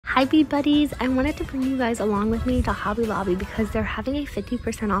Hi Bead Buddies! I wanted to bring you guys along with me to Hobby Lobby because they're having a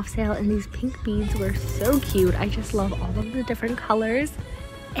 50% off sale and these pink beads were so cute. I just love all of the different colors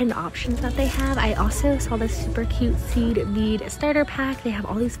and options that they have. I also saw this super cute seed bead starter pack. They have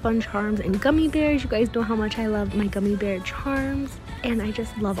all these fun charms and gummy bears. You guys know how much I love my gummy bear charms. And I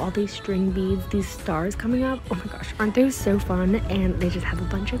just love all these string beads, these stars coming up. Oh my gosh, aren't they so fun? And they just have a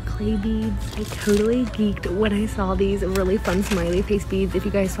bunch of clay beads. I totally geeked when I saw these really fun smiley face beads. If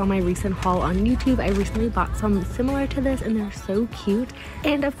you guys saw my recent haul on YouTube, I recently bought some similar to this and they're so cute.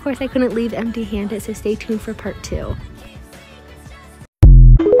 And of course, I couldn't leave empty-handed, so stay tuned for part 2.